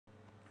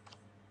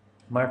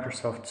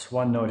Microsoft's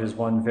OneNote is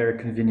one very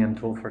convenient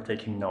tool for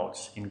taking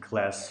notes in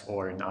class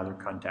or in other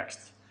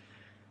contexts.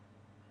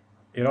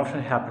 It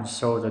often happens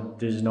so that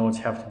these notes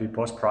have to be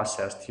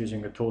post-processed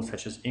using a tool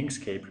such as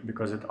Inkscape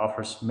because it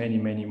offers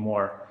many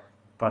more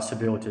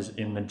possibilities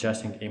in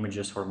adjusting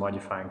images or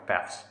modifying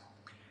paths.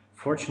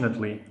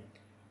 Fortunately,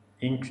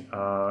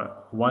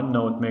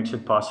 OneNote makes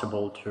it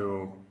possible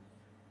to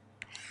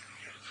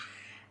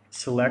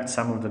select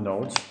some of the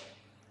notes,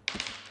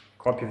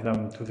 copy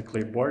them to the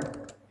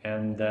clipboard,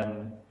 and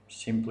then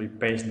simply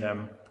paste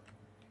them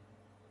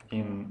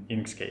in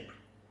Inkscape.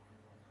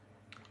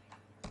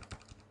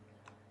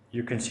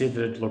 You can see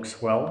that it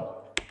looks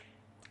well,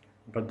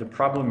 but the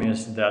problem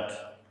is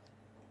that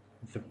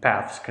the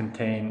paths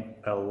contain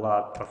a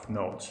lot of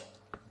nodes.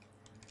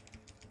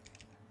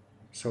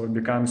 So it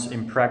becomes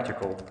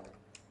impractical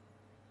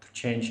to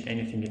change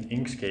anything in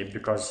Inkscape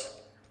because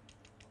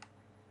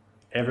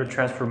every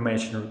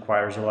transformation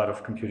requires a lot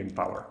of computing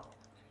power.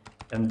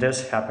 And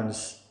this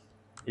happens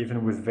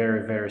even with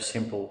very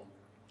simple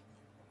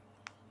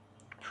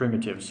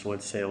primitives.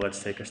 Let's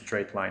take a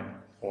straight line,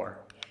 or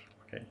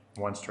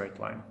one straight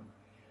line,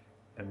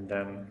 and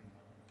then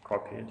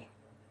copy it.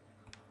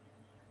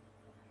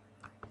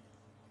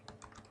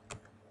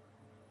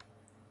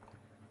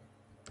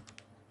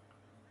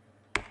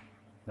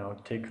 Now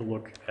take a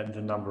look at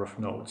the number of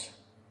nodes.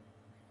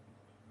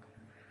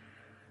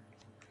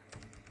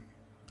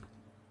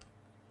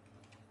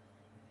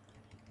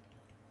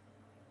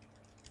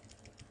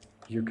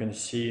 You can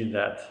see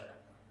that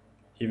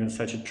even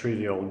such a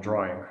trivial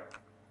drawing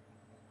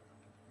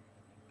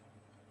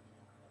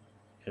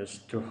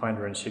is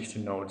 260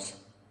 nodes.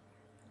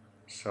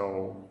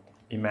 So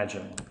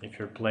imagine if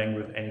you're playing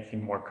with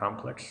anything more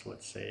complex,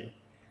 let's say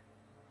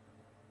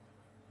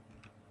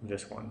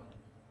this one.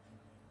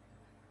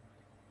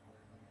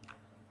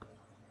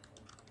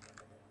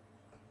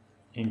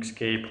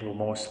 Inkscape will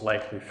most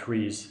likely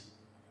freeze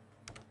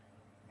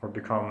or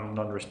become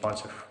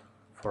non-responsive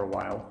for a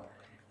while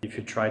if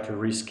you try to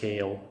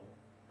rescale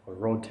or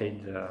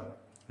rotate the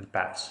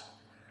paths,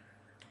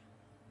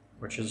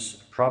 which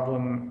is a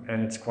problem,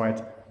 and it's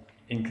quite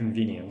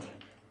inconvenient.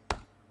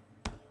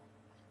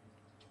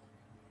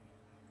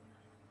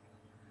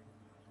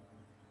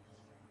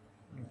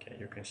 Okay,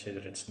 you can see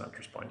that it's not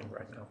responding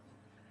right now.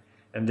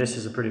 And this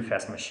is a pretty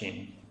fast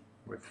machine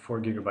with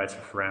 4 GB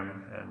of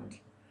RAM and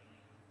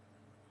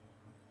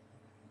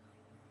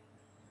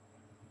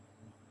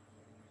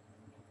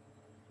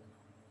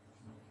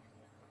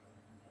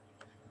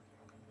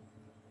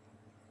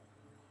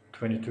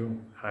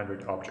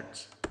 (2,200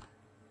 objects.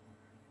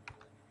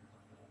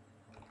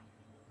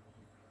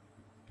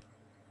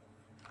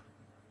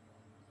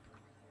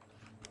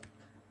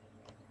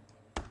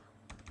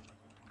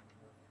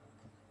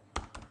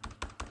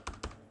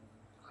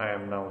 I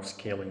am now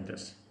scaling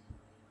this.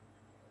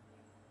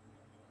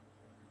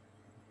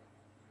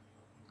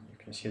 You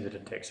can see that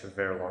it takes a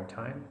very long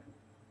time.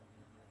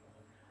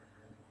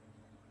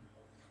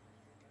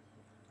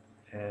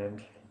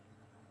 And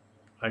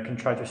I can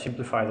try to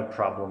simplify the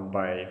problem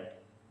by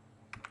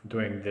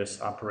doing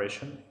this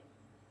operation,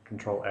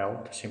 Control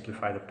L, to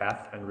simplify the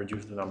path and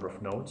reduce the number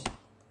of nodes.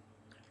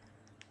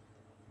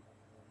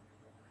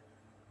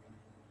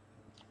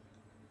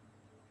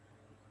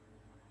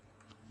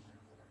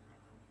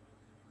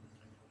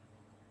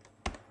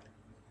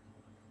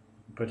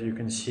 But you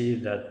can see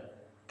that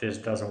this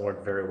doesn't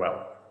work very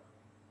well.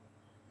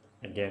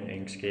 Again,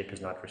 Inkscape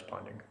is not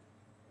responding.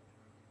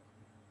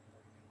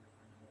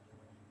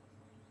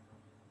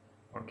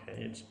 Okay,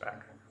 it's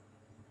back.